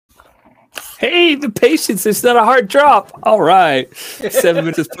Hey, the patience. It's not a hard drop. All right. 7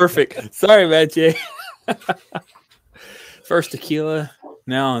 minutes is perfect. Sorry, Matt J. First tequila.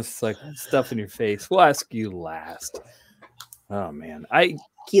 Now it's like stuff in your face. We'll ask you last. Oh, man. I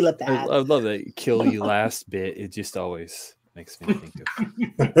love that kill you last bit. It just always makes me think of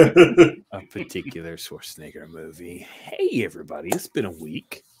a particular Schwarzenegger movie. Hey, everybody. It's been a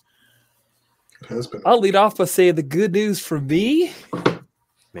week. It has been. I'll lead off by saying the good news for me.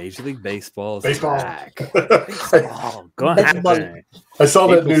 Major League Baseball is back. Baseball. Go ahead. I saw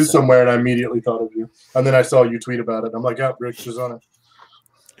that news somewhere and I immediately thought of you. And then I saw you tweet about it. I'm like, oh, Rich is on it.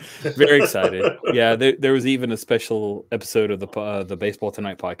 Very excited. Yeah, there was even a special episode of the Baseball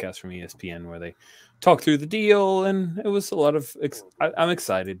Tonight podcast from ESPN where they talked through the deal, and it was a lot of. I'm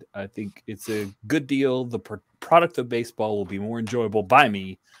excited. I think it's a good deal. The product of baseball will be more enjoyable by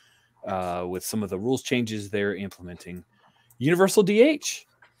me with some of the rules changes they're implementing. Universal DH.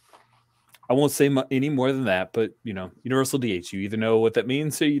 I won't say any more than that, but universal DH. You either know what that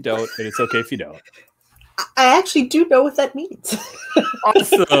means or you don't, and it's okay if you don't. I actually do know what that means.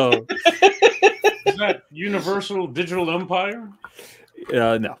 Awesome. Is that universal digital umpire?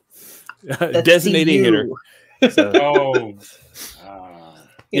 No. Designating hitter. So,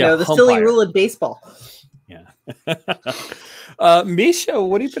 the silly rule in baseball. Yeah. Misha,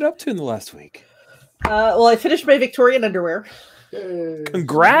 what have you been up to in the last week? Well, I finished my Victorian underwear. Yay.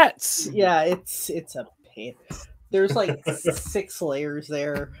 Congrats. Yeah, it's a pain. There's like 6 layers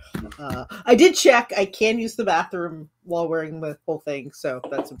there. I did check. I can use the bathroom while wearing the whole thing, so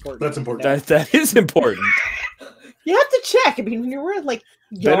that's important. That's important. That is important. You have to check. I mean, when you're wearing like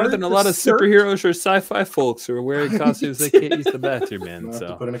better than a lot of superheroes or sci-fi folks who are wearing costumes they can't use the bathroom in.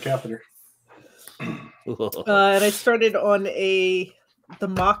 So put in a catheter. And I started on the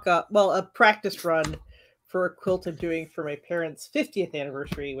mock-up, a practice run for a quilt I'm doing for my parents' 50th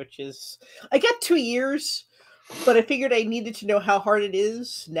anniversary, which is, I got 2 years, but I figured I needed to know how hard it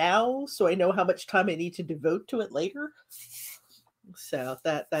is now, so I know how much time I need to devote to it later. So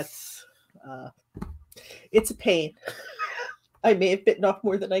that's it's a pain. I may have bitten off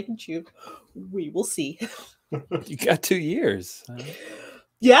more than I can chew. We will see. You got 2 years.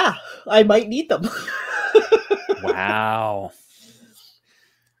 Yeah, I might need them. Wow.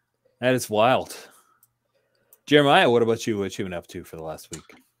 That is wild. Jeremiah, what about you? What you been up to for the last week?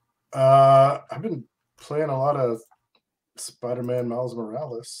 I've been playing a lot of Spider-Man Miles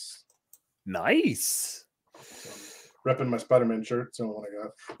Morales. Nice. Repping my Spider-Man shirt. It's the only one I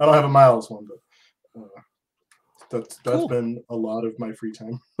got. I don't have a Miles one, but that's cool. Been a lot of my free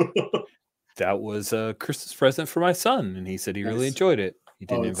time. That was a Christmas present for my son, and he said he really enjoyed it. He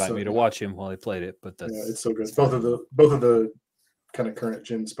didn't invite me to watch him while he played it, but that's it's so good. Both of the kind of current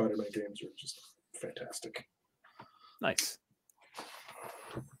gen Spider-Man games are just fantastic. Nice.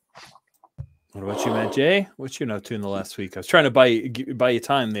 What about you, Matt J? What you up to in the last week? I was trying to buy you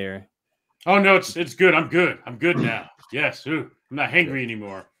time there. Oh no, it's good. I'm good. I'm good now. Yes. Ooh, I'm not hangry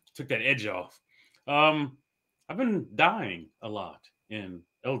anymore. Took that edge off. I've been dying a lot in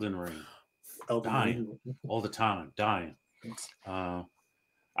Elden Ring. Dying all the time. Dying. And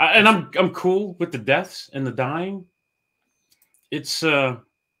I'm cool with the deaths and the dying. It's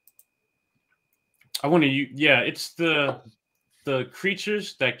it's the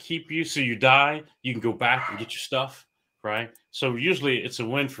creatures that keep you, so you die, you can go back and get your stuff, right? So usually it's a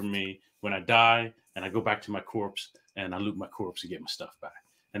win for me when I die and I go back to my corpse and I loot my corpse and get my stuff back.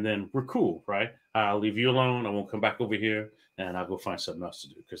 And then we're cool, right? I'll leave you alone. I won't come back over here and I'll go find something else to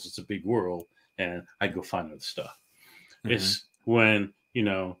do because it's a big world and I go find other stuff. Mm-hmm. It's when,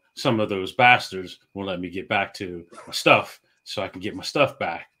 some of those bastards won't let me get back to my stuff so I can get my stuff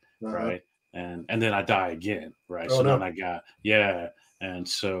back, right? And then I die again, right? Then I got, and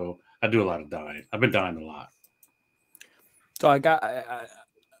so I do a lot of dying. I've been dying a lot. So I got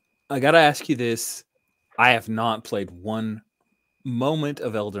to ask you this. I have not played one moment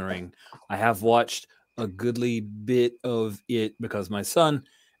of Elden Ring. I have watched a goodly bit of it because my son,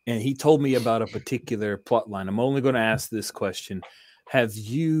 and he told me about a particular plot line. I'm only going to ask this question. Have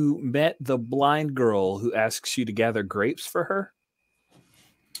you met the blind girl who asks you to gather grapes for her?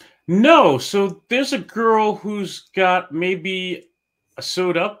 No. So there's a girl who's got maybe a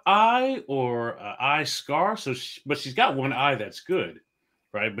sewed up eye or an eye scar. But she's got one eye that's good,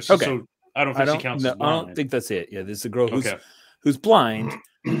 right? But she's I don't think she counts as blind. I don't think that's it. Yeah, there's a girl who's blind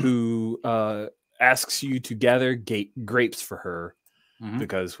who asks you to gather grapes for her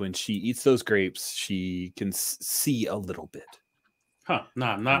because when she eats those grapes, she can see a little bit. Huh? No,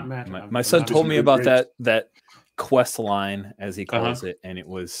 I'm not mad. My son told me about that quest line, as he calls it, and it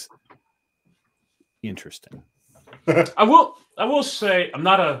was interesting. I will say I'm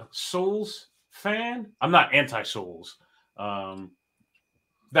not a Souls fan. I'm not anti-Souls.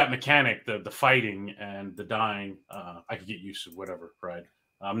 That mechanic, the fighting and the dying, I could get used to whatever, right?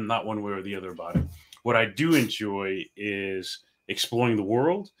 I'm not one way or the other about it. What I do enjoy is exploring the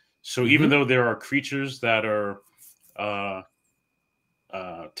world. So even though there are creatures that are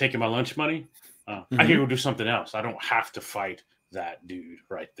taking my lunch money, I can go do something else. I don't have to fight that dude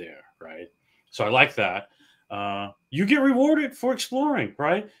right there, right? So I like that. You get rewarded for exploring,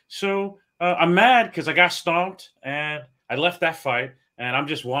 right? So I'm mad because I got stomped and I left that fight and I'm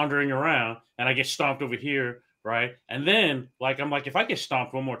just wandering around and I get stomped over here, right? And then I'm like, if I get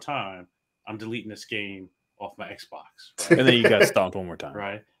stomped one more time, I'm deleting this game off my Xbox. Right? And then you got stomped one more time.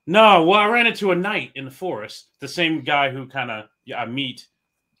 Right. No, well, I ran into a knight in the forest, the same guy who kind of I meet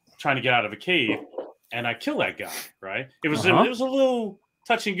trying to get out of a cave, and I kill that guy, right? It was a little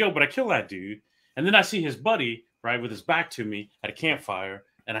touch and go, but I kill that dude. And then I see his buddy, right, with his back to me at a campfire,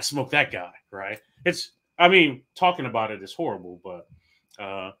 and I smoke that guy, right? Talking about it is horrible, but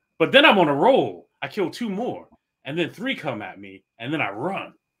then I'm on a roll. I kill 2 more, and then 3 come at me, and then I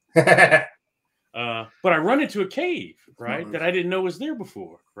run. But I run into a cave, right, that I didn't know was there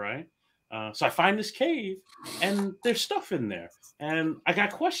before, right? So I find this cave, and there's stuff in there. And I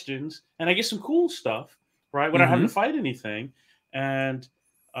got questions, and I get some cool stuff, right, without having to fight anything. And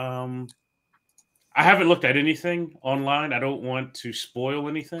I haven't looked at anything online. I don't want to spoil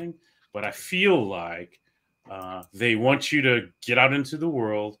anything, but I feel like they want you to get out into the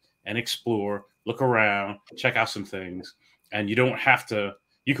world and explore, look around, check out some things. And you don't have to...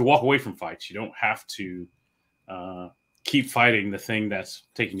 You can walk away from fights. You don't have to keep fighting the thing that's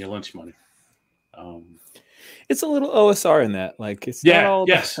taking your lunch money. It's a little OSR in that. It's not all...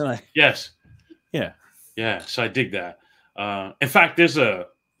 Yes. Yeah. So I dig that. In fact, there's a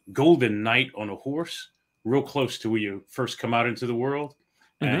golden knight on a horse real close to where you first come out into the world.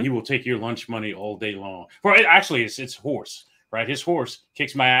 And he will take your lunch money all day long. Well, actually, it's horse. Right, his horse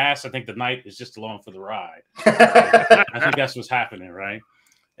kicks my ass. I think the knight is just along for the ride. I think that's what's happening, right?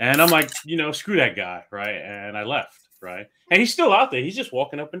 And I'm like, screw that guy, right? And I left, right? And he's still out there. He's just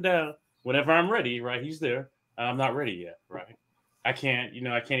walking up and down. Whenever I'm ready, right? He's there. I'm not ready yet, right? I can't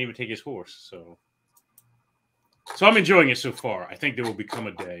even take his horse. So I'm enjoying it so far. I think there will become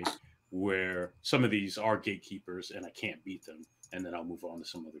a day where some of these are gatekeepers and I can't beat them, and then I'll move on to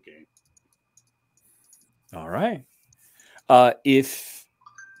some other game. All right. If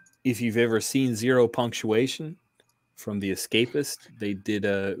you've ever seen Zero Punctuation from The Escapist, they did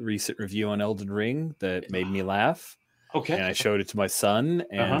a recent review on Elden Ring that made me laugh. Okay. And I showed it to my son,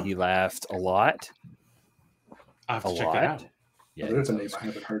 and he laughed a lot. I have to check that out. Yeah, there's a name I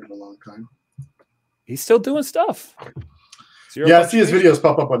haven't heard in a long time. He's still doing stuff. I see his videos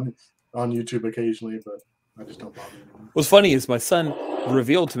pop up on YouTube occasionally, but I just don't bother anymore. What's funny is my son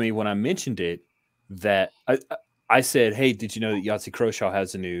revealed to me when I mentioned it that I said, "Hey, did you know that Yahtzee Croshaw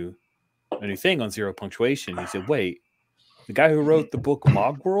has a new thing on Zero Punctuation?" He said, "Wait, the guy who wrote the book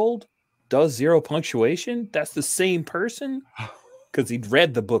Mogworld does Zero Punctuation? That's the same person?" Because he'd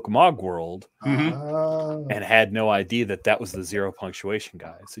read the book Mogworld and had no idea that was the Zero Punctuation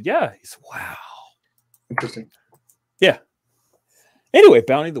guy. I said, "Yeah." He said, "Wow, interesting." Yeah. Anyway,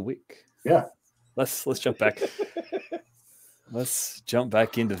 Bounty of the Week. Yeah. Let's jump back. Let's jump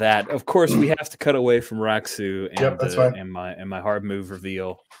back into that. Of course, we have to cut away from Raxu and my hard move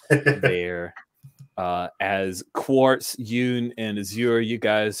reveal there. As Quartz, Yoon, and Azure, you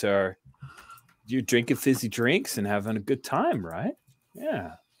guys you're drinking fizzy drinks and having a good time, right?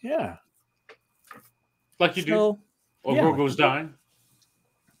 Yeah. Like you do. Or Grogo's dying.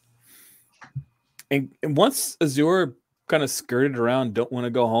 And once Azure kind of skirted around, don't want to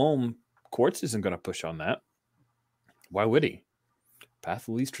go home, Quartz isn't going to push on that. Why would he? Path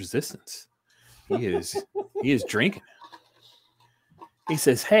of least resistance. He is drinking. He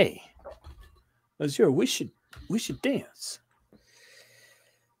says, "Hey, Azure, we should dance."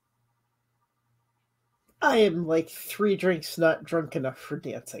 I am like 3 drinks not drunk enough for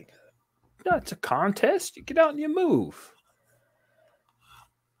dancing. No, it's a contest. You get out and you move.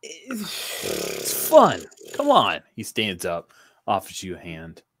 It's fun. Come on. He stands up, offers you a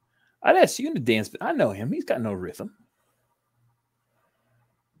hand. I'd ask you to dance, but I know him. He's got no rhythm.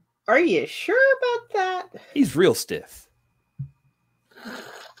 Are you sure about that? He's real stiff.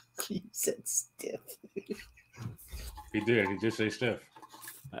 You said stiff. He did. He did say stiff.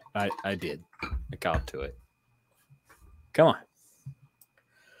 I did. I caught to it. Come on.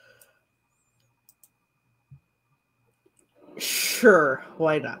 Sure.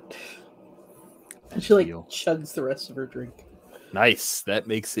 Why not? And she chugs the rest of her drink. Nice. That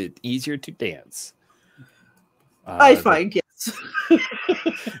makes it easier to dance. I find, yes.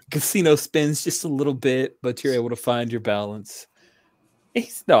 Casino spins just a little bit, but you're able to find your balance.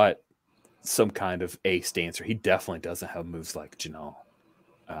 He's not some kind of ace dancer. He definitely doesn't have moves like Janelle.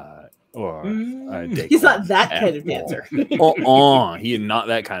 He's not that kind of dancer. He's not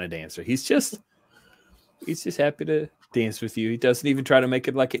that kind of dancer. He's just happy to dance with you. He doesn't even try to make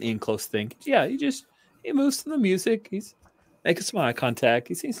it like an in-close thing. Yeah, he moves to the music. He's making some eye contact.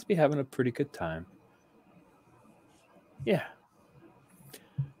 He seems to be having a pretty good time. Yeah.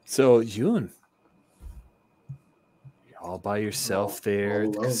 So Yoon, you're all by yourself there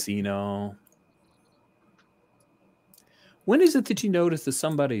at the casino. When is it that you notice that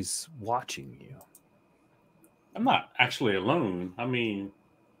somebody's watching you? I'm not actually alone. I mean,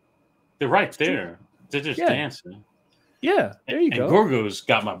 they're right there. They're just dancing. Yeah, there you go. And Gorgo's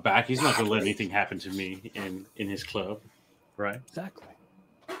got my back. He's not going to let anything happen to me in his club, right? Exactly.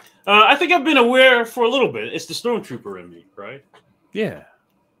 I think I've been aware for a little bit. It's the stormtrooper in me, right? Yeah.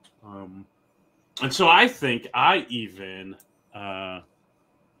 And so I think I even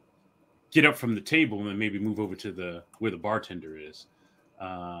get up from the table and maybe move over to where the bartender is,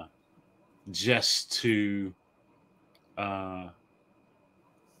 just to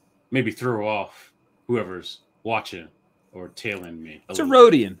maybe throw off whoever's watching or tailing me. It's a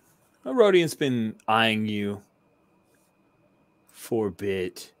Rodian. A Rodian's been eyeing you for a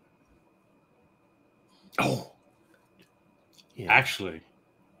bit. Oh, yeah. Actually,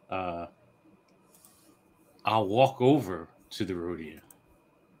 I'll walk over to the Rodian,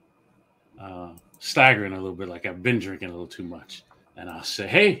 staggering a little bit, like I've been drinking a little too much, and I'll say,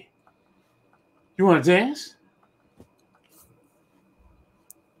 "Hey, you want to dance?"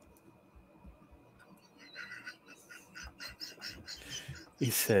 He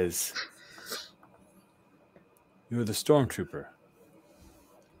says, "You're the stormtrooper."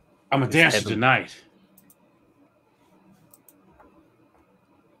 I'm a dancer tonight.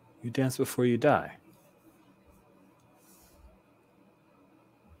 You dance before you die.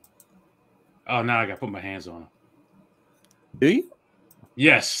 Oh, now I got to put my hands on him. Do you?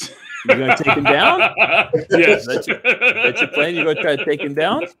 Yes. You gonna take him down? Yes. That's your plan. You gonna try to take him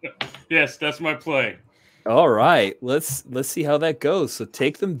down? Yes, that's my play. All right. Let's see how that goes. So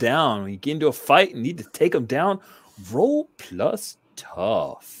take them down. When you get into a fight and need to take them down, roll plus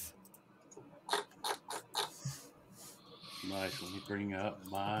tough. Nice. Let me bring up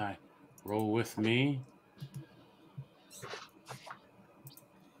my roll with me.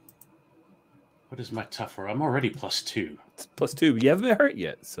 What is my tougher? I'm already +2. It's +2. You haven't been hurt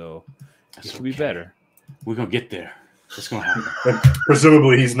yet, so it should be better. We're gonna get there. It's gonna happen. And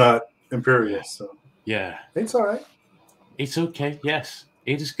presumably he's not imperious, so yeah. It's all right. It's okay. Yes,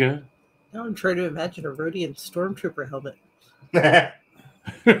 it is good. Now I'm trying to imagine a Rodian stormtrooper helmet.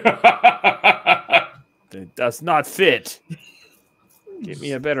 It does not fit. Get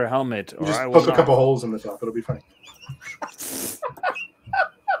me a better helmet, or just I will poke a not. couple holes in the top. It'll be fine.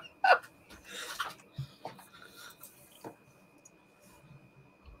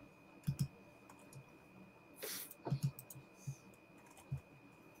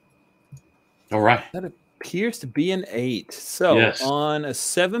 All right. That appears to be an 8. So on a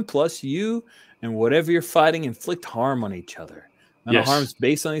 7+, you and whatever you're fighting inflict harm on each other. And the harm's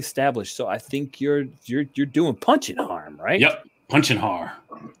based on the established. So I think you're doing punching harm, right? Yep, punching harm,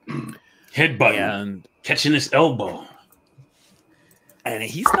 headbutting, and catching his elbow. And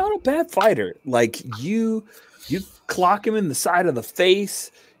he's not a bad fighter. Like you clock him in the side of the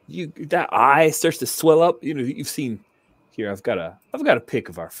face. That eye starts to swell up. You know, you've seen here. I've got a pic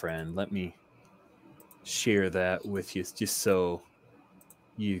of our friend. Let me share that with you, just so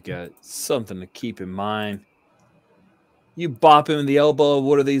you got something to keep in mind. You bop him in the elbow.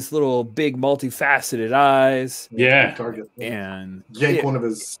 What are these little big multifaceted eyes? Yeah. Target. And yank one of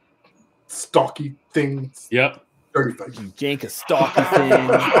his stocky things. Yep. Dirty fight. You yank a stocky thing.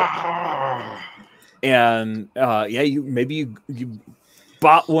 And you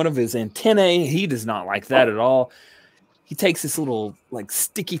bop one of his antennae. He does not like that at all. He takes this little like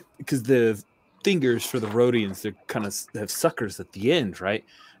sticky, because the fingers for the Rodians, they're kind of have suckers at the end, right?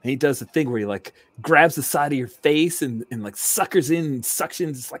 And he does the thing where he like grabs the side of your face and like suckers in and suctions.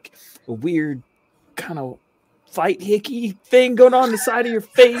 It's like a weird kind of fight hickey thing going on the side of your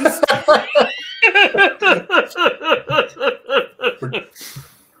face.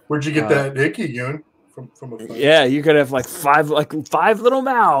 Where'd you get that hickey, Yoon? From a fight? Yeah, you're gonna have like five little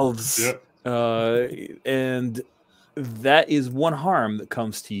mouths. Yep. And that is one harm that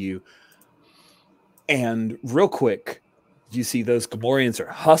comes to you. And real quick, you see those Gamorreans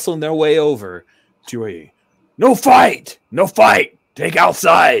are hustling their way over to a no fight, take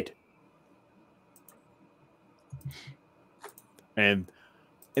outside. And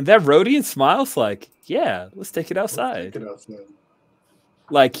And that Rodian smiles like, yeah, let's take it outside. Take it outside.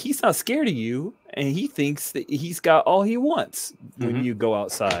 Like, he's not scared of you, and he thinks that he's got all he wants when you go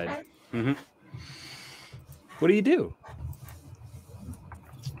outside. What do you do?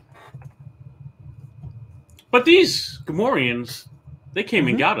 But these Gamorreans, they came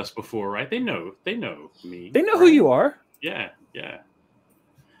and got us before, right? They know me. They know who you are. Yeah.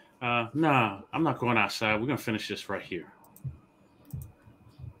 Nah, I'm not going outside. We're gonna finish this right here.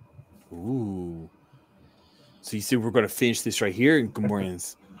 Ooh. So you see, we're going to finish this right here. And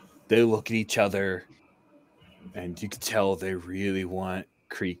Gamorreans, they look at each other, and you can tell they really want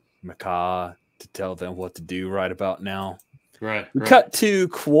Creek Macaw to tell them what to do right about now. Right. We cut to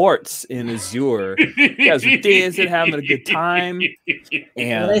Quartz in Azure. You guys are dancing, having a good time.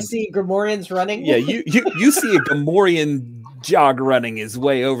 And I see Gamorreans running. Yeah, you see a Gamorrean jog running his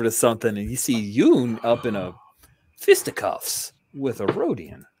way over to something, and you see Yoon up in a fisticuffs with a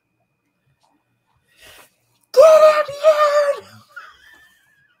Rodian. Get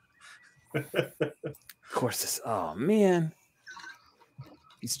in here! Of course, this. Oh man,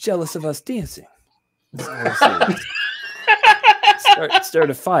 he's jealous of us dancing. Start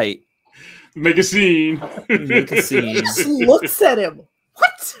a fight. Make a scene. Make a scene. Just looks at him.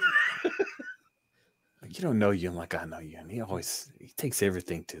 What? You don't know Yoon like I know Yoon. He takes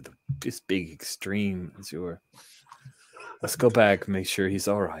everything to this big extreme. Azure. Let's go back and make sure he's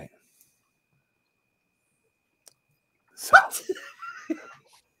all right.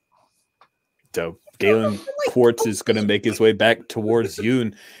 So Galen Quartz is going to make his way back towards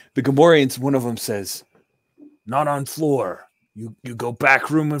Yoon. The Gamorreans, one of them says, "Not on floor. You go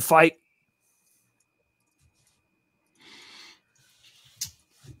back room and fight."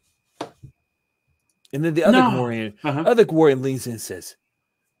 And then the other Gamorrean leans in and says,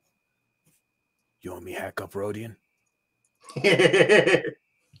 "You want me hack up Rodian?"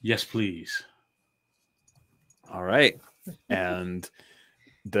 Yes, please. All right. And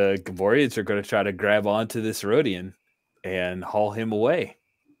the Gamorreans are going to try to grab onto this Rodian and haul him away.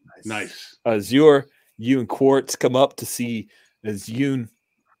 Nice. Azure, you and Quartz come up to see as Yoon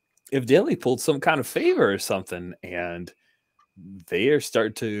evidently pulled some kind of favor or something, and they are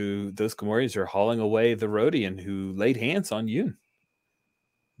those Gamorreans are hauling away the Rodian who laid hands on Yoon.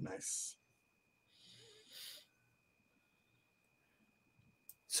 Nice.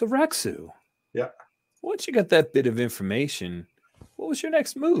 So Raksu. Yeah. Once you got that bit of information, what was your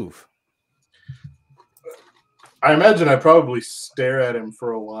next move? I imagine I probably stare at him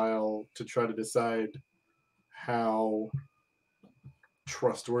for a while to try to decide how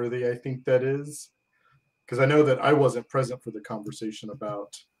trustworthy I think that is. Because I know that I wasn't present for the conversation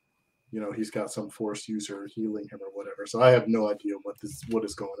about, he's got some Force user healing him or whatever. So I have no idea what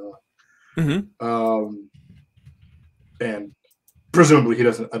is going on. And presumably he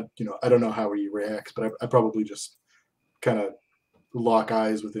doesn't, I don't know how he reacts, but I probably just kind of lock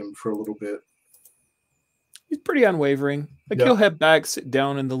eyes with him for a little bit. He's pretty unwavering. He'll head back, sit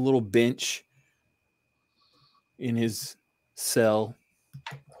down in the little bench in his cell.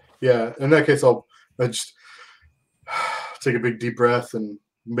 Yeah, in that case, I just take a big deep breath and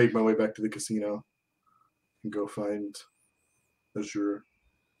make my way back to the casino and go find Azure.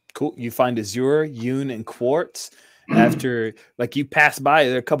 Cool. You find Azure, Yoon, and Quartz. After, you pass by,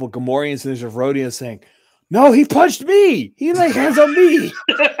 there are a couple of Gamorreans, and there's a Rodian saying, "No, he punched me. He laid hands on me."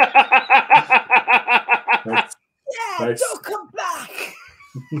 Nice. Don't come back.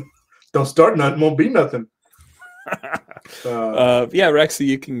 Don't start nothing. Won't be nothing. Rexy,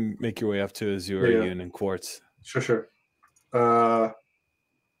 you can make your way up to Azure, Yoon, and Quartz. Sure.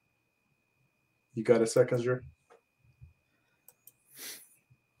 You got a second, Azure?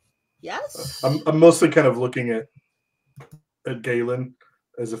 Yes. I'm mostly kind of looking at Galen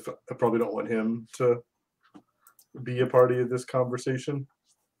as if I probably don't want him to be a party of this conversation.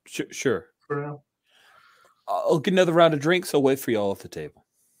 Sure. For now. I'll get another round of drinks. I'll wait for you all at the table.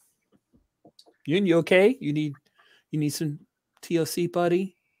 Yoon, you okay? You need some TLC,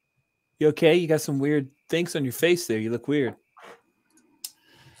 buddy? You okay? You got some weird things on your face there. You look weird.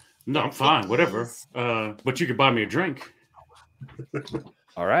 No, I'm fine. Whatever. But you could buy me a drink.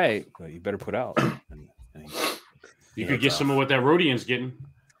 All right. Well, you better put out. You could get some of what that Rodian's getting.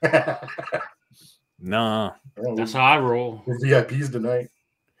 Nah. That's how I roll. We're VIPs tonight.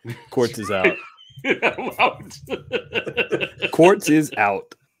 Quartz is out. I'm out. Quartz is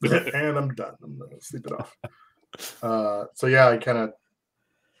out. And I'm done. I'm going to sleep it off. I kind of,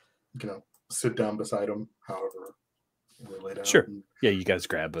 sit down beside him, however we lay down. Sure. Yeah, you guys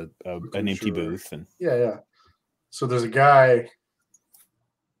grab an empty booth. And Yeah. So there's a guy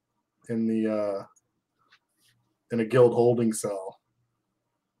in a guild holding cell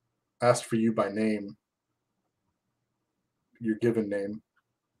asked for you by name, your given name.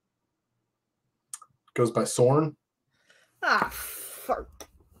 Goes by Sorn. Ah, fuck.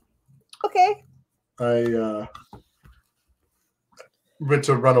 Okay. I went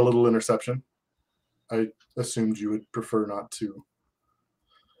to run a little interception. I assumed you would prefer not to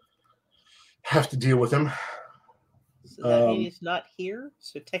have to deal with him. So that means he's not here.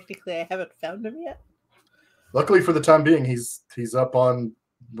 So technically, I haven't found him yet. Luckily, for the time being, he's up on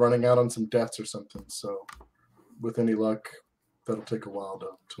running out on some debts or something. So, with any luck, that'll take a while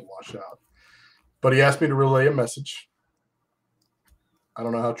to wash out. But he asked me to relay a message. I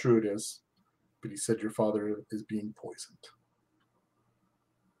don't know how true it is, but he said your father is being poisoned.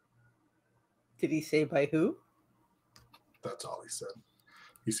 Did he say by who? That's all he said.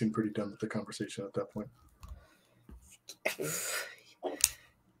 He seemed pretty done with the conversation at that point.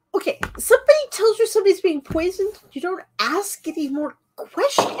 Okay, somebody tells you somebody's being poisoned. You don't ask any more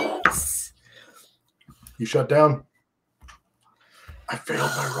questions. You shut down. I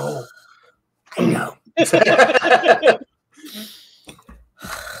failed my role. I know.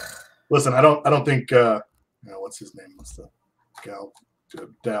 Listen, I don't think what's his name? What's the gal?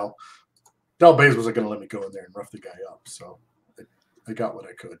 Dal Bays wasn't going to let me go in there and rough the guy up, so I got what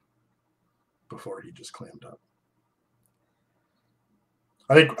I could before he just clammed up.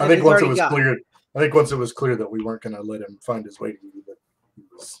 I think once it was clear, once it was clear that we weren't going to let him find his way to you, that he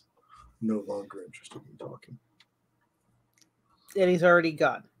was no longer interested in talking. And he's already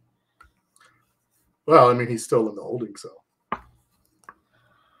gone. Well, I mean, he's still in the holding cell.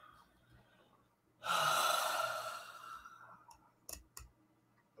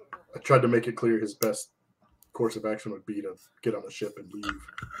 I tried to make it clear his best course of action would be to get on the ship and leave.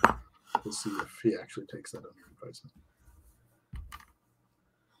 We'll see if he actually takes that under advisement.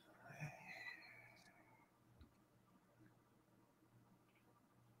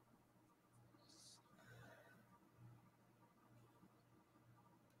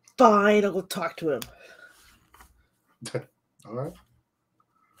 Fine, I'll talk to him. All right.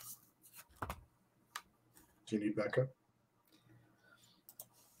 Do you need backup?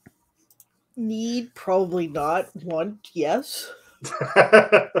 Need, probably not. Want, yes.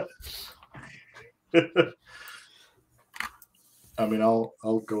 I mean,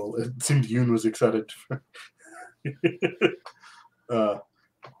 I'll go. It seemed Yoon was excited.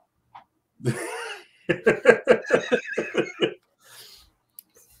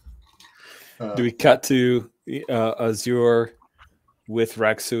 Do we cut to Azure with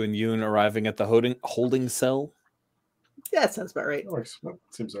Raksu and Yoon arriving at the holding cell? Yeah, that sounds about right. That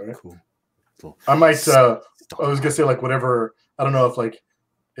seems all right. Cool. I might. I was gonna say like whatever. I don't know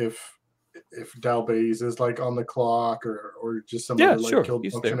if Dal Bays is like on the clock or just some other like killed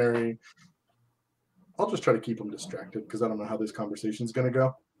functionary. I'll just try to keep him distracted because I don't know how this conversation's gonna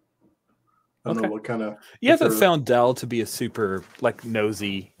go. I don't know what kind of. You haven't found Dal to be a super like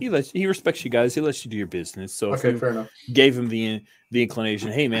nosy. He respects you guys. He lets you do your business. So if fair enough. Gave him the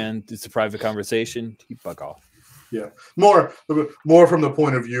inclination. Hey man, it's a private conversation. He bug off. Yeah, more from the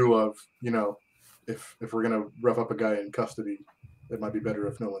point of view of if we're gonna rough up a guy in custody, it might be better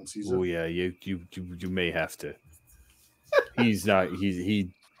if no one sees it. Oh yeah, you may have to. He's not.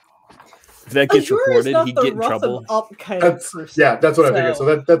 He. If that gets reported, he'd get in trouble. That's what I figured.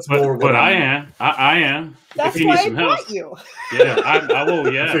 So that's more. But I am. That's why I brought you. Yeah, I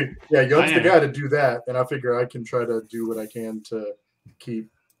will. Yeah. Young's the guy to do that, and I figure I can try to do what I can to keep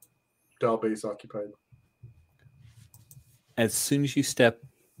Dal Bays occupied. As soon as you step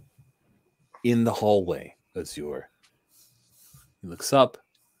in the hallway, Azure, he looks up,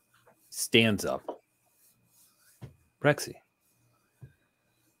 stands up. Rexy.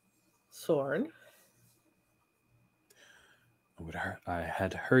 Sorn. I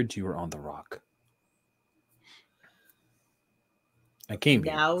had heard you were on the rock. I came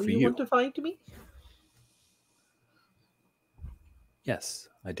here now for you want to find me? Yes,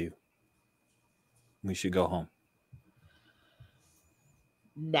 I do. We should go home.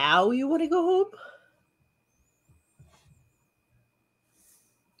 Now you want to go home?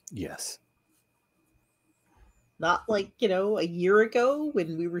 Yes. Not like, a year ago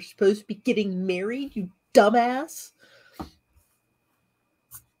when we were supposed to be getting married, you dumbass.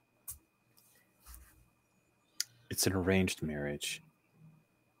 It's an arranged marriage.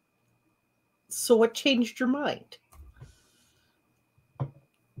 So what changed your mind?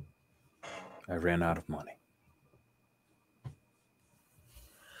 I ran out of money.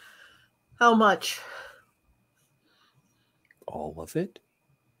 How much? All of it?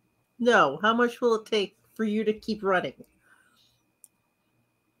 No. How much will it take for you to keep running?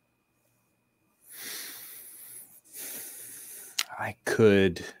 I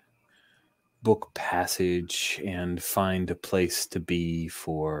could book passage and find a place to be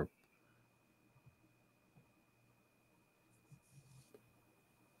for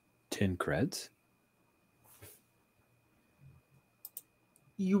 10 creds.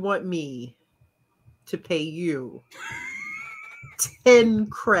 You want me to pay you 10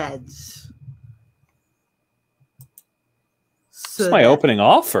 creds? So It's my opening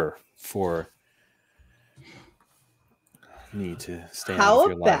offer for me to stay out of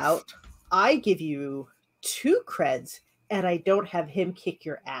your life. How about I give you 2 creds and I don't have him kick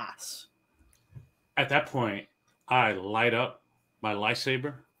your ass? At that point, I light up my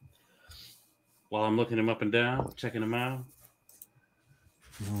lightsaber while I'm looking him up and down, checking him out.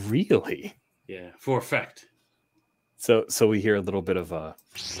 Really? Yeah, for effect. So we hear a little bit of a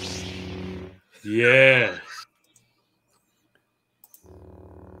Yeah.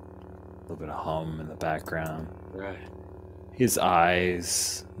 little bit of hum in the background. Right. His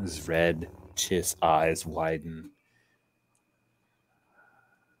eyes, his red his eyes widen.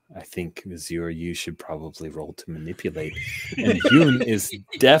 I think Azure, you should probably roll to manipulate. And Yoon is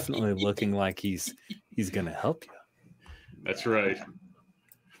definitely looking like he's gonna help you. That's right.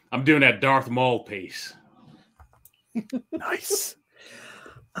 I'm doing that Darth Maul pace. Nice.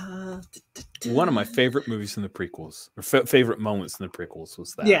 One of my favorite movies in the prequels, or favorite moments in the prequels,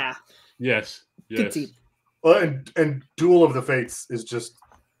 was that. Yeah. Yes. Good team. Well, and Duel of the Fates is just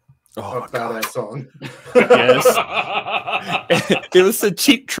a God. badass song. Yes. It was a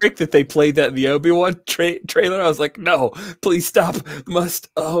cheap trick that they played that in the Obi-Wan trailer. I was like, no, please stop. Must,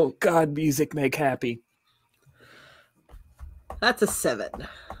 oh God, music make happy. That's a 7.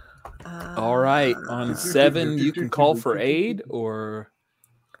 All right. On 7, you can call for aid, or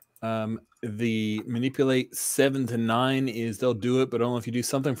the manipulate 7 to 9 is they'll do it, but only if you do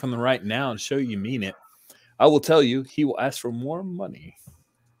something from the right now and show you mean it. I will tell you, he will ask for more money.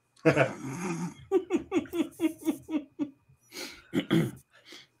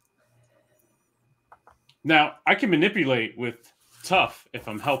 Now, I can manipulate with tough if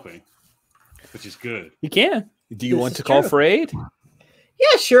I'm helping, which is good. You can. Do you This want is to call true. for aid?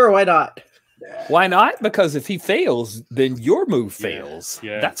 Yeah, sure. Why not? Why not? Because if he fails, then your move Yeah, fails.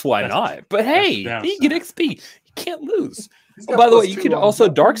 yeah. That's why That's- not. But hey, the you get downside. XP. You can't lose. He's Oh, got by the way, +2 you could on also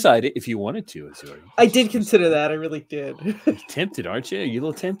that. dark side it if you wanted to. Azure. I did consider that. I really did. You're tempted, aren't you? Are you a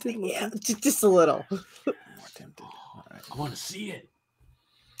little tempted? Yeah, just a little. More tempted. All right. I want to see it.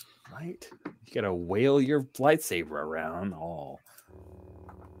 Right. You gotta wail your lightsaber around. Oh,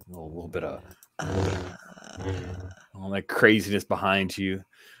 a little bit of all that craziness behind you.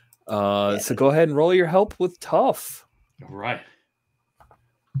 So go ahead and roll your help with tough. All right.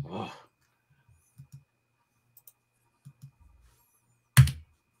 Oh.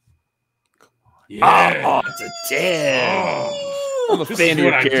 Yeah. Oh, it's a 10. Oh. I'm a This fan is of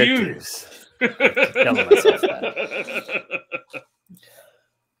your what I do. characters. Telling myself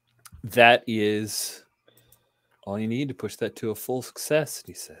That is all you need to push that to a full success,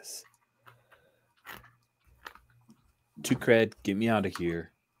 he says. 2 cred, get me out of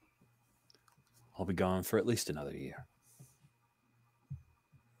here. I'll be gone for at least another year.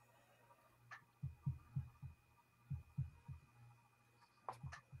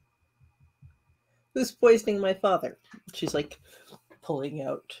 Who's poisoning my father? She's like pulling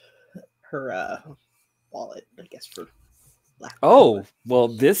out her wallet, I guess, for lack of a Oh, word. well,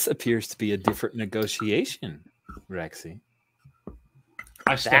 this appears to be a different negotiation, Rexy.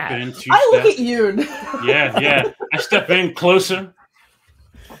 I step That. in. Two I look steps. at Yoon. Yeah. I step in closer.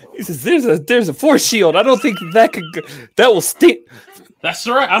 He says, "There's a force shield. I don't think that could go, that will stick." That's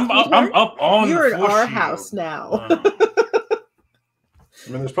right. I'm up on. You're the in force our shield. house now. I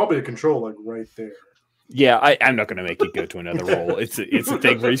mean, there's probably a control like right there. Yeah, I'm not going to make you go to another roll. It's a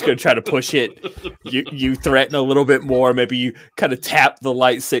thing where he's going to try to push it. You threaten a little bit more. Maybe you kind of tap the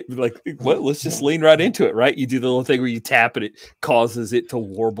lightsaber. Like, well, let's just lean right into it, right? You do the little thing where you tap it. It causes it to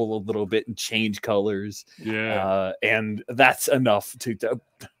warble a little bit and change colors. Yeah. And that's enough to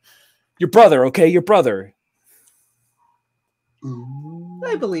your brother, okay? Your brother.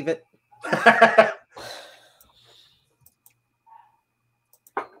 I believe it.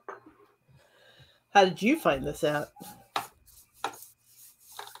 How did you find this out?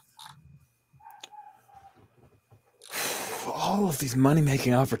 All of these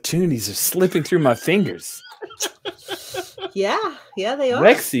money-making opportunities are slipping through my fingers. Yeah, they are.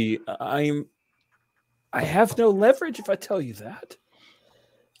 Rexy, I have no leverage if I tell you that.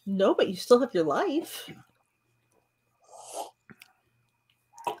 No, but you still have your life.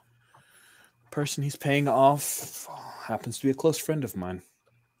 Person he's paying off happens to be a close friend of mine.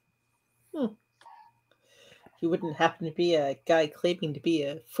 He wouldn't happen to be a guy claiming to be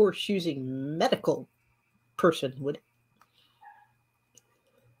a force-using medical person, would he?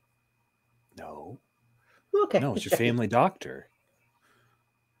 No. Okay. No, it's your family doctor.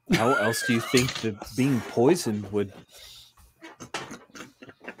 How else do you think that being poisoned would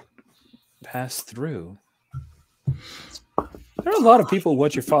pass through? There are a lot of people who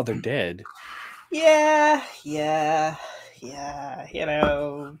want your father dead. Yeah.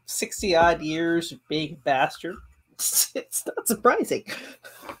 60-odd years of being a bastard. It's not surprising.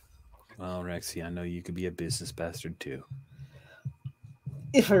 Well, Rexy, I know you could be a business bastard too.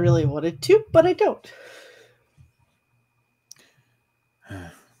 If I really wanted to, but I don't.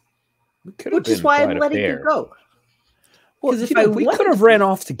 Which is why I'm letting you go. Well, if we could have ran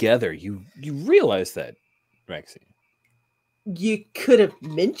off together. You realize that, Rexy. You could have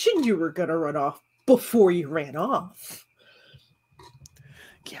mentioned you were going to run off before you ran off.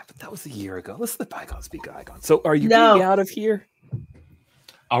 Yeah, but that was a year ago. Let's let bygones be bygones. So are you getting out of here?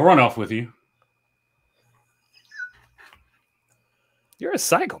 I'll run off with you. You're a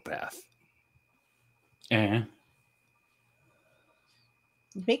psychopath. You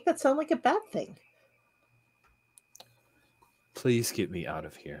make that sound like a bad thing. Please get me out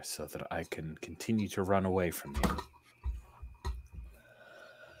of here so that I can continue to run away from you.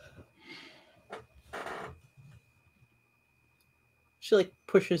 She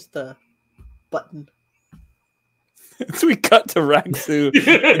pushes the button. So we cut to Raksu.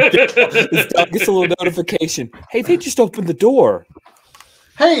 His dog gets a little notification. Hey, they just opened the door.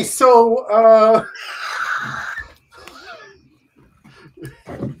 Hey, so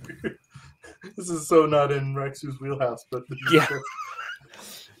this is so not in Rexu's wheelhouse, but yeah.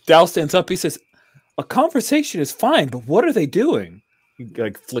 Dal stands up. He says, "A conversation is fine, but what are they doing?" He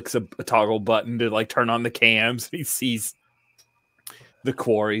flicks a toggle button to turn on the cams. He sees the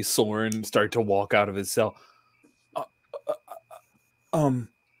quarry, Soren, start to walk out of his cell.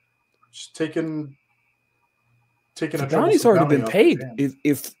 Just taking the bounty's already been paid.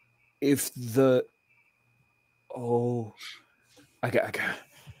 If the I got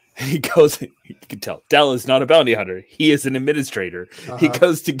he goes, you can tell Dal is not a bounty hunter. He is an administrator. He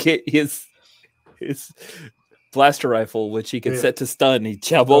goes to get his blaster rifle, which he can set to stun. He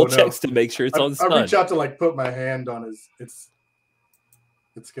checks to make sure it's on stun. I reach out to put my hand on his.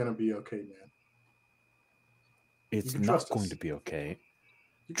 It's gonna be okay, man. It's not going to be okay.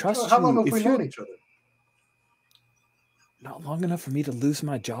 Trust you. How long have we known each other? Not long enough for me to lose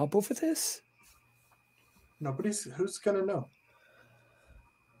my job over this? Who's gonna know?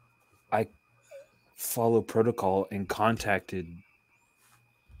 I followed protocol and contacted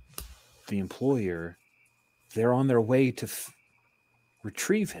the employer. They're on their way to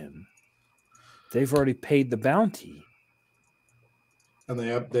retrieve him. They've already paid the bounty. And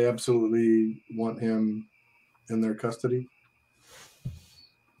they absolutely want him in their custody?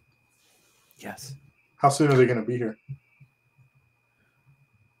 Yes. How soon are they going to be here?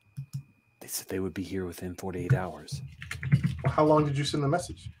 They said they would be here within 48 hours. Well, how long did you send the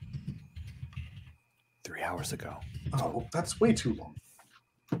message? 3 hours ago. Oh, that's way too long.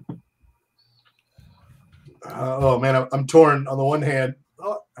 Oh, man, I'm torn. On the one hand,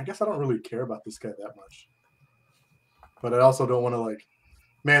 I guess I don't really care about this guy that much. But I also don't want to,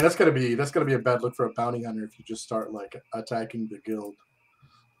 man, that's gonna be a bad look for a bounty hunter if you just start attacking the guild.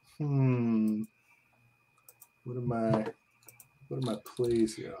 What are my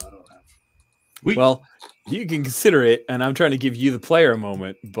plays here? I don't have. Well, you can consider it, and I'm trying to give you the player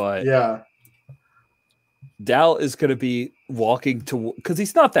moment, but yeah, Dal is going to be walking to because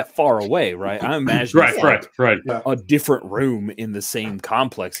he's not that far away, right? I imagine right. A different room in the same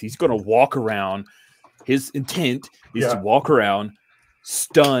complex. He's going to walk around. His intent is to walk around,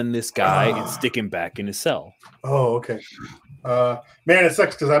 stun this guy, and stick him back in his cell. Oh, okay. Man, it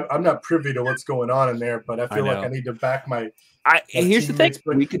sucks because I'm not privy to what's going on in there, but I feel like I need to back my. Here's the thing: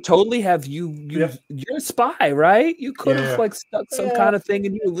 we could totally have you. You're a spy, right? You could have stuck some kind of thing,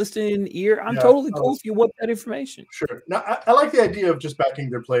 and you were listening in the ear. I'm totally cool if you want that information. Sure. Now, I like the idea of just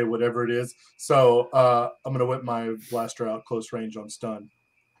backing their play, whatever it is. So I'm gonna whip my blaster out close range on stun.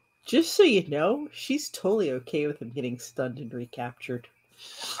 Just so you know, she's totally okay with him getting stunned and recaptured.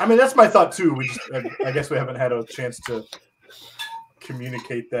 I mean, that's my thought too. I guess we haven't had a chance to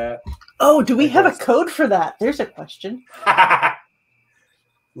communicate that. Oh, do we have a code for that? There's a question.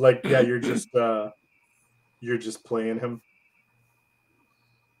 You're just playing him.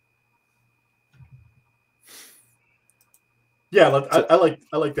 Yeah, I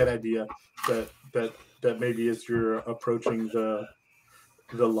like that idea that maybe as you're approaching the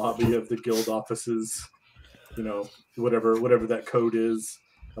lobby of the guild offices, whatever that code is.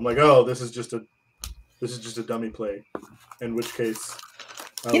 I'm like, oh, this is just this is just a dummy play. In which case,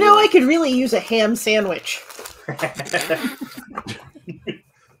 I could really use a ham sandwich.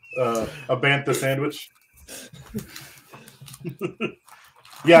 A bantha sandwich.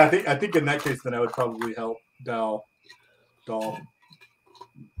 Yeah, I think in that case, then I would probably help Doll knock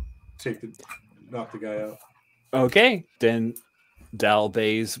the guy out. Okay, then Dal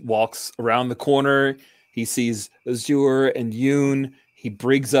Bays walks around the corner. He sees Azure and Yoon. He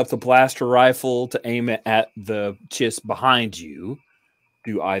brings up the blaster rifle to aim it at the chist behind you.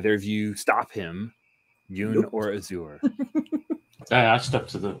 Do either of you stop him, Yoon or Azure? I stepped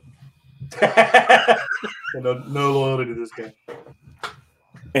to the. No loyalty to this guy.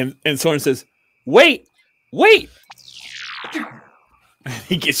 And Soren says, "Wait!"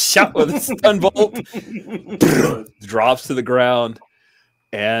 He gets shot with a stun bolt, drops to the ground,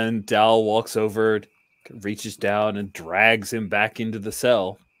 and Dal walks over, reaches down, and drags him back into the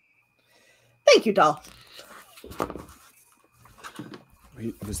cell. Thank you, Doll.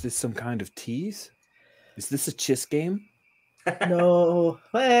 Wait, was this some kind of tease? Is this a Chiss game? No,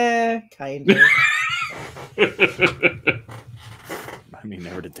 kind of. I mean,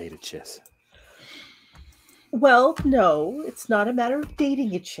 never to date a Chiss. Well, no, it's not a matter of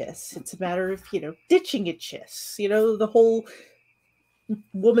dating a Chiss. It's a matter of, ditching a Chiss. The whole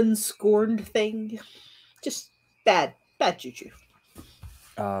woman scorned thing. Just bad juju.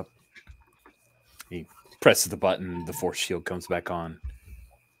 He presses the button. The force shield comes back on.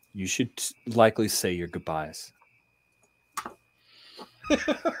 You should likely say your goodbyes.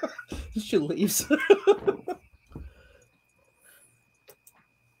 She leaves.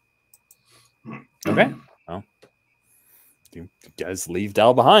 Okay. Well, you guys leave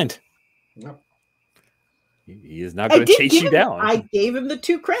Dal behind. No. He is not going to chase you down. I gave him the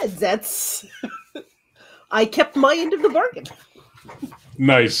 2 creds. That's. I kept my end of the bargain.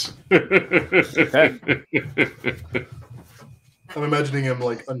 Nice. Okay. I'm imagining him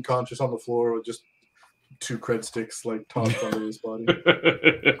like unconscious on the floor with just 2 cred sticks like tossed onto his body.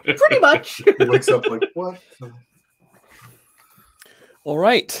 Pretty much. He wakes up like, what? All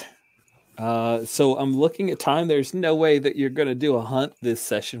right. So I'm looking at time. There's no way that you're going to do a hunt this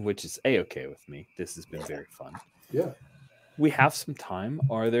session, which is A-okay with me. This has been very fun. Yeah. We have some time.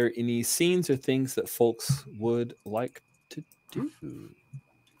 Are there any scenes or things that folks would like to do?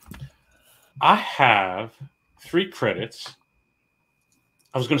 I have 3 credits.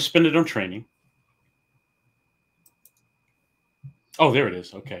 I was going to spend it on training. Oh, there it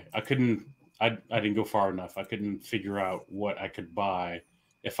is. Okay. I didn't go far enough. I couldn't figure out what I could buy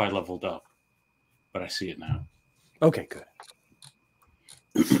if I leveled up. But I see it now. Okay, good.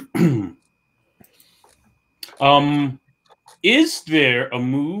 Is there a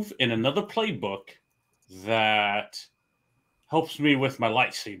move in another playbook that helps me with my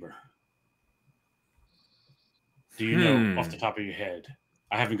lightsaber? Do you know off the top of your head?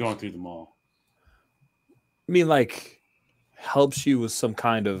 I haven't gone through them all. I mean, like, helps you with some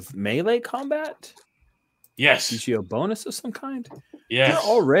kind of melee combat? Yes. Gives you a bonus of some kind? Yes.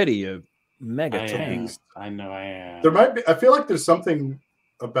 You're already a mega tank. I know I am. There might be. I feel like there's something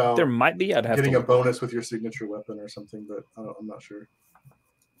about There might be. I'd have getting to a bonus with your signature weapon or something, but I'm not sure.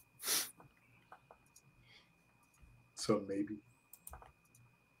 So maybe.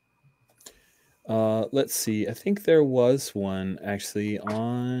 Let's see. I think there was one actually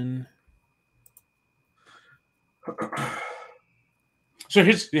on. So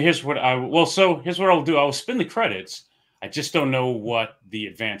here's what I'll do. I'll spend the credits. I just don't know what the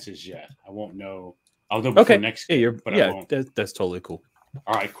advance is yet. I won't know. I'll know before next game, I won't. That's totally cool.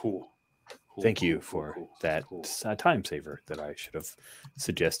 All right, cool. Thank you for that time saver that I should have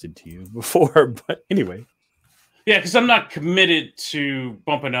suggested to you before. But anyway. Yeah, because I'm not committed to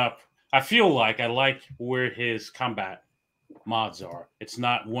bumping up. I feel like I like where his combat mods are. It's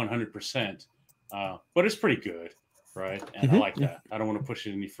not 100%, but it's pretty good, right? And I like that. I don't want to push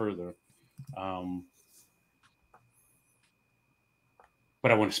it any further.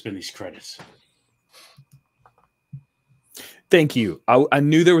 But I want to spend these credits. Thank you. I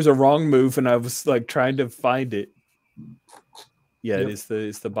knew there was a wrong move, and I was like trying to find it. Yeah, yep.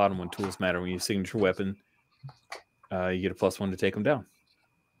 It's the bottom one. Tools matter. When you use signature weapon, you get a +1 to take them down.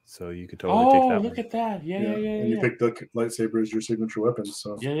 So you could totally take that. Oh, look at that! Yeah. And you pick the lightsaber as your signature weapon.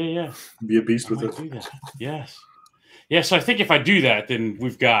 So yeah. Be a beast with it. Do that. Yes. Yeah. So I think if I do that, then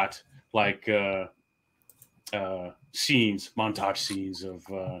we've got like montage scenes of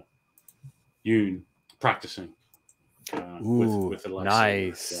Yoon practicing. With the lightsaber,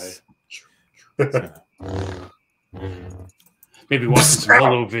 nice. Right? Maybe watching some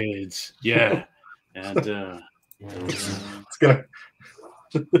Holo vids. Yeah. And it's gonna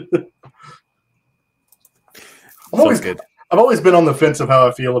I've always been on the fence of how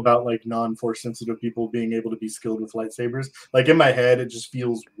I feel about like non-force sensitive people being able to be skilled with lightsabers. Like in my head, it just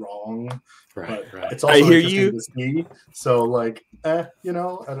feels wrong. Right. It's also interesting to see. So like, you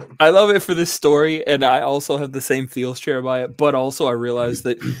know, I love it for this story, and I also have the same feel share by it. But also, I realize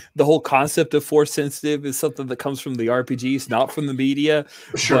that the whole concept of force sensitive is something that comes from the RPGs, not from the media.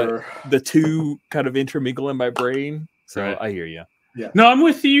 Sure, but the two kind of intermingle in my brain. So Right. I hear you. Yeah. No, I'm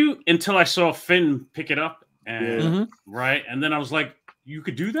with you until I saw Finn pick it up, and Mm-hmm. right, and then I was like, "You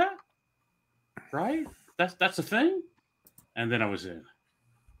could do that, right? That's a thing." And then I was in.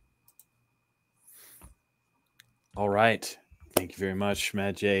 All right. Thank you very much,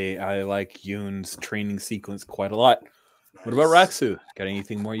 Matt J. I like Yoon's training sequence quite a lot. What about Raksu? Got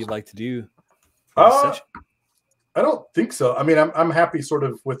anything more you'd like to do for this session? I don't think so. I mean, I'm happy sort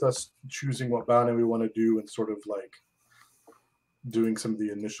of with us choosing what bounty we want to do and sort of like doing some of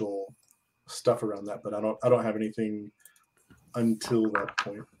the initial stuff around that, but I don't have anything until that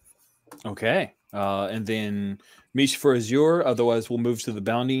point. Okay. And then Mish for Azure. Otherwise, we'll move to the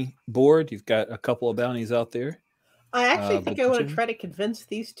bounty board. You've got a couple of bounties out there. I actually think I want to try to convince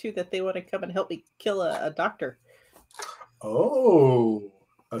these two that they want to come and help me kill a doctor. Oh,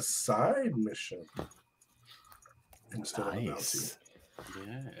 a side mission instead of a bounty.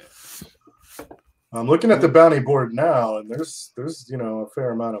 Yeah. I'm looking at the bounty board now, and there's you know a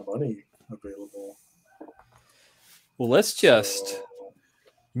fair amount of money available. Well, let's just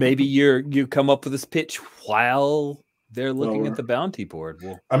maybe you come up with this pitch while they're looking at the bounty board.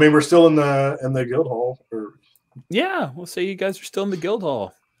 Well, I mean, we're still in the guild hall. Yeah, we'll say you guys are still in the guild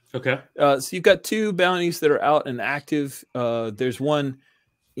hall. Okay. So you've got two bounties that are out and active. There's one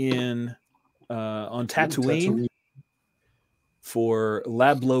in on Tatooine for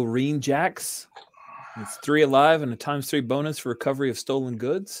Lablorine Jax. It's 3 alive and a ×3 bonus for recovery of stolen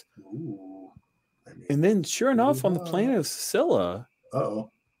goods. Ooh, and then, sure enough, on the planet of Sicilla,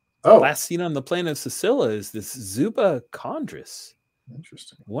 last seen on the planet of Sicilla is this Zuba Chondrus.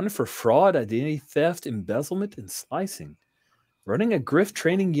 Interesting. One for fraud, identity theft, embezzlement, and slicing. Running a grift,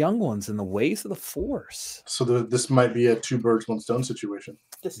 training young ones in the ways of the Force. So this might be a 2 birds, 1 stone situation.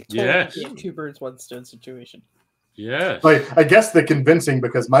 This totally be a 2 birds, 1 stone situation. Yeah. Like, I guess the convincing,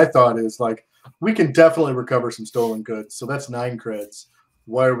 because my thought is like, we can definitely recover some stolen goods. So that's 9 creds.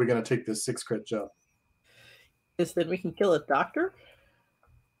 Why are we going to take this 6 cred jump? Because then we can kill a doctor?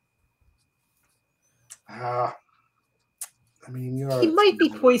 I mean, he might be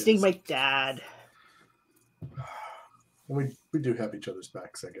poisoning my dad. We do have each other's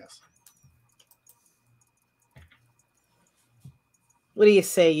backs, I guess. What do you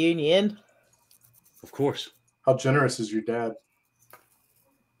say, Union? Of course. How generous is your dad?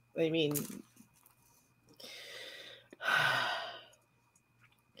 I mean,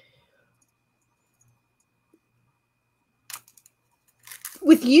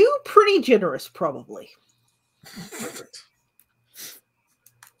 with you, pretty generous, probably.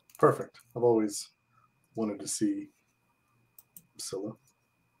 Perfect. I've always wanted to see Scylla.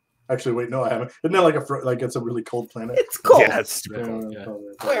 Actually, wait, no, I haven't. Isn't that like it's a really cold planet? It's cold. Yeah, it's super cold.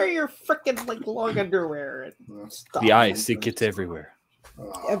 Yeah. Wear your freaking like long underwear and stuff. The ice, it gets everywhere.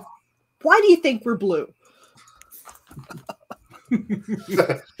 Why do you think we're blue?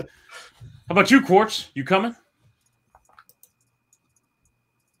 How about you, Quartz? You coming?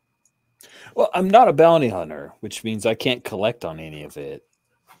 Well, I'm not a bounty hunter, which means I can't collect on any of it.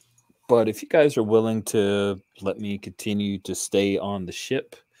 But if you guys are willing to let me continue to stay on the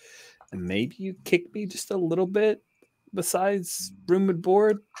ship, and maybe you kick me just a little bit besides room and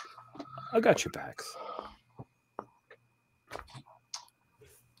board, I got your backs.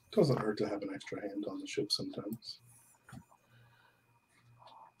 Doesn't hurt to have an extra hand on the ship sometimes.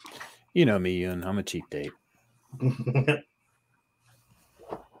 You know me, Ian. I'm a cheap date.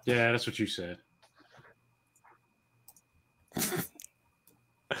 Yeah, that's what you said.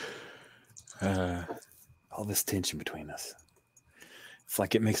 All this tension between us. It's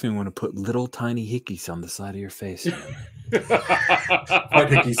like it makes me want to put little tiny hickeys on the side of your face. Hard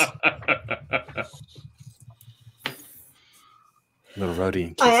hickeys. Little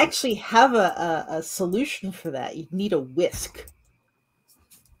Rodian kisses. I actually have a solution for that. You need a whisk.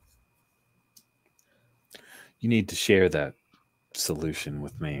 You need to share that solution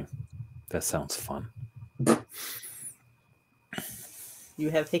with me. That sounds fun. You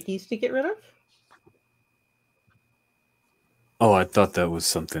have hickeys to get rid of? Oh, I thought that was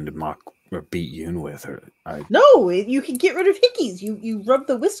something to mock or beat Yoon with. No, you can get rid of hickeys. You rub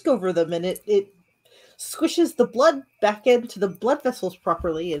the whisk over them and it squishes the blood back into the blood vessels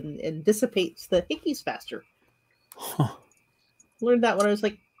properly and dissipates the hickeys faster. Huh. Learned that when I was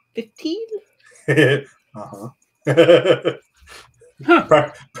like 15. Uh-huh.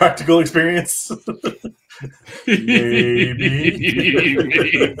 Practical experience. Maybe.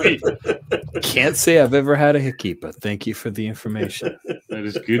 Can't say I've ever had a hickey, but thank you for the information. That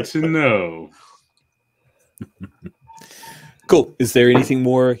is good to know. Cool. Is there anything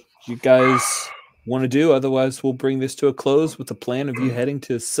more you guys want to do? Otherwise, we'll bring this to a close with the plan of you heading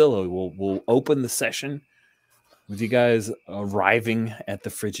to Silo. We'll open the session with you guys arriving at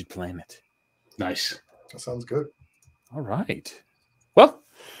the Frigid Planet. Nice. That sounds good. All right. Well,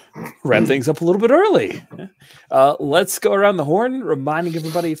 wrap things up a little bit early. Let's go around the horn, reminding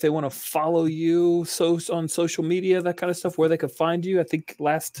everybody if they want to follow you on social media, that kind of stuff, where they could find you. I think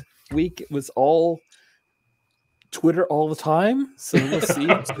last week it was all Twitter all the time. So let's see.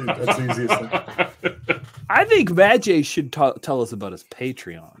 That's the easiest thing. I think Majay should tell us about his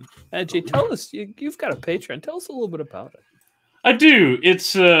Patreon. Majay, tell us, you've got a Patreon. Tell us a little bit about it. I do.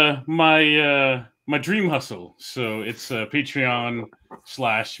 It's my dream hustle. So it's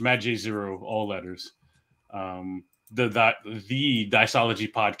Patreon.com/Majay0, all letters. The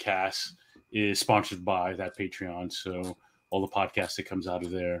Diceology podcast is sponsored by that Patreon. So all the podcasts that comes out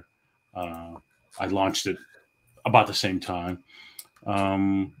of there, I launched it about the same time.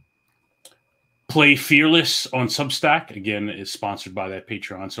 Play Fearless on Substack, again, is sponsored by that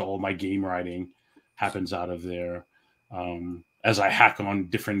Patreon. So all my game writing happens out of there. As I hack on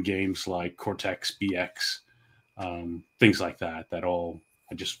different games like Cortex, BX, things like that, I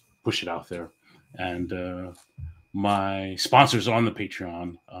just push it out there. And my sponsors on the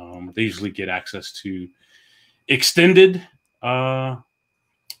Patreon, they usually get access to extended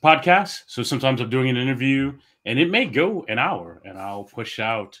podcasts. So sometimes I'm doing an interview and it may go an hour, and I'll push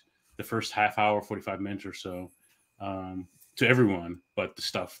out the first half hour, 45 minutes or so to everyone. But the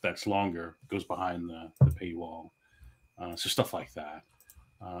stuff that's longer goes behind the paywall. So stuff like that.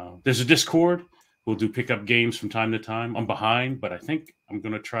 There's a Discord. We'll do pickup games from time to time. I'm behind, but I think I'm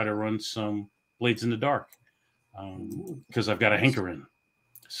going to try to run some Blades in the Dark because I've got a hankering.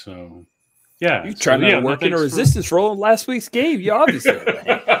 So, yeah. You trying to work in a resistance roll in last week's game. You obviously.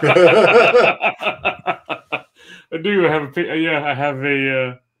 I do. I have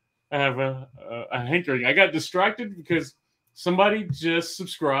a hankering. I got distracted because somebody just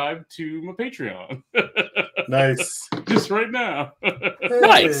subscribed to my Patreon. Nice. Just right now.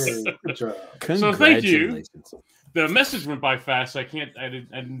 Nice. Good job. So thank you. The message went by fast. I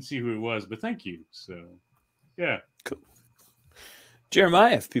didn't see who it was, but thank you. So yeah. Cool.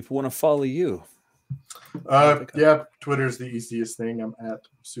 Jeremiah, if people want to follow you. Yeah, Twitter's the easiest thing. I'm at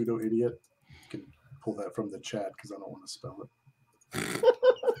pseudo idiot. You can pull that from the chat because I don't want to spell it.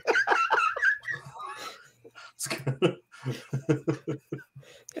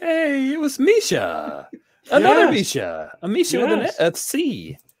 Hey, it was Misha. Another Misha. A Misha with a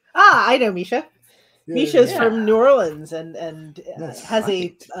C. Ah, I know Misha. Yeah, Misha's from New Orleans and has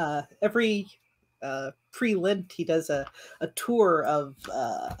right. every pre-Lent he does a tour of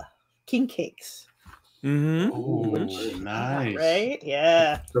king cakes. Mm-hmm. Oh, nice. Right?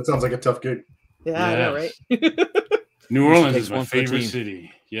 Yeah. That sounds like a tough gig. Yeah, I know, right? New Orleans is my favorite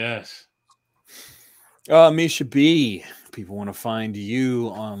city. Yes. Misha B. People want to find you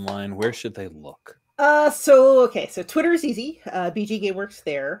online. Where should they look? So Twitter's easy. BG Gameworks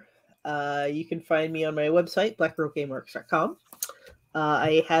there. You can find me on my website, blackgirlgameworks.com.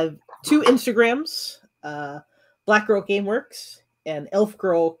 I have 2 Instagrams, Black Girl Gameworks and Elf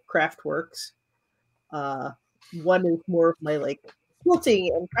Girl Craftworks. One is more of my like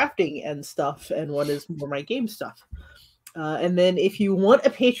quilting and crafting and stuff, and one is more my game stuff. And then if you want a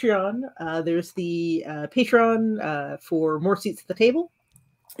Patreon, there's the Patreon for More Seats at the Table.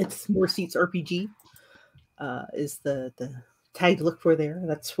 It's More Seats RPG is the tag to look for there.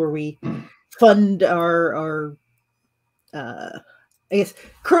 That's where we fund our I guess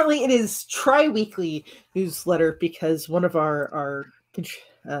currently it is tri-weekly newsletter because one of our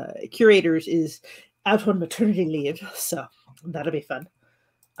curators is out on maternity leave, so that'll be fun.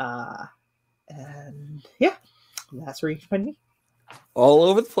 And yeah, that's where you can find me. All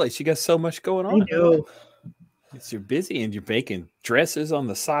over the place. You got so much going on. I know. You're busy and you're making dresses on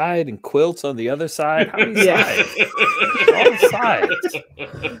the side and quilts on the other side. How many sides? All sides.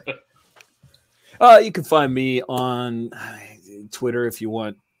 You can find me on Twitter if you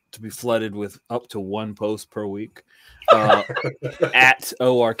want to be flooded with up to 1 post per week. At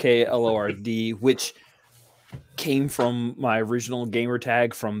ORKLORD, which came from my original gamer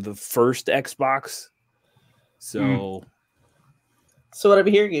tag from the first Xbox. So what I'm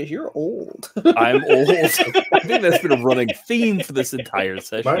hearing is you're old. I'm old. I think that's been a running theme for this entire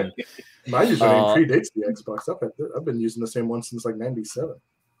session. My username predates the Xbox. I've been using the same one since like 97.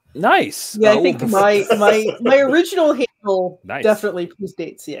 Nice. Yeah, I think my original handle Nice. definitely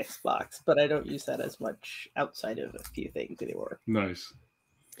predates the Xbox, but I don't use that as much outside of a few things anymore. Nice.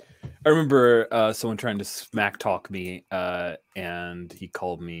 I remember someone trying to smack talk me, and he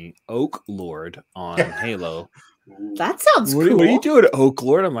called me Oak Lord on Halo. That sounds cool. What are you doing, Oak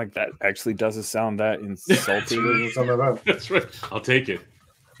Lord? I'm like, that actually doesn't sound that insulting. That's right. I'll take it.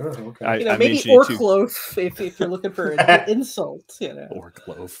 Sure, okay. You know, maybe Orkloaf if you're looking for an insult. You know,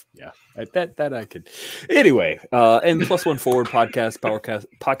 Orkloaf. Yeah, that I could. Anyway, and Plus One Forward podcast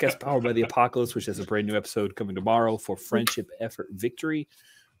powered by the Apocalypse, which has a brand new episode coming tomorrow for Friendship Effort Victory,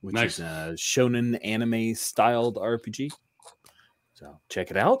 which is a shonen anime styled RPG. So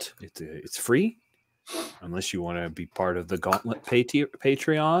check it out. It's free. Unless you want to be part of the Gauntlet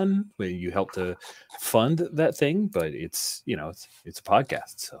Patreon, where you help to fund that thing, but it's a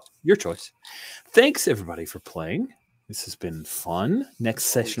podcast, so your choice. Thanks everybody for playing. This has been fun. Next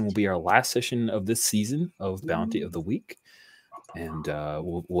session will be our last session of this season of Bounty of the Week, and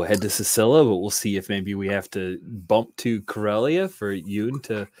we'll head to Sicilla, but we'll see if maybe we have to bump to Corellia for Yoon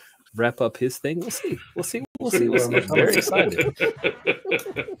to wrap up his thing. We'll see. Very excited.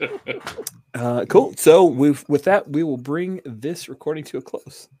 Cool. So with that, we will bring this recording to a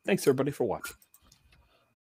close. Thanks everybody for watching.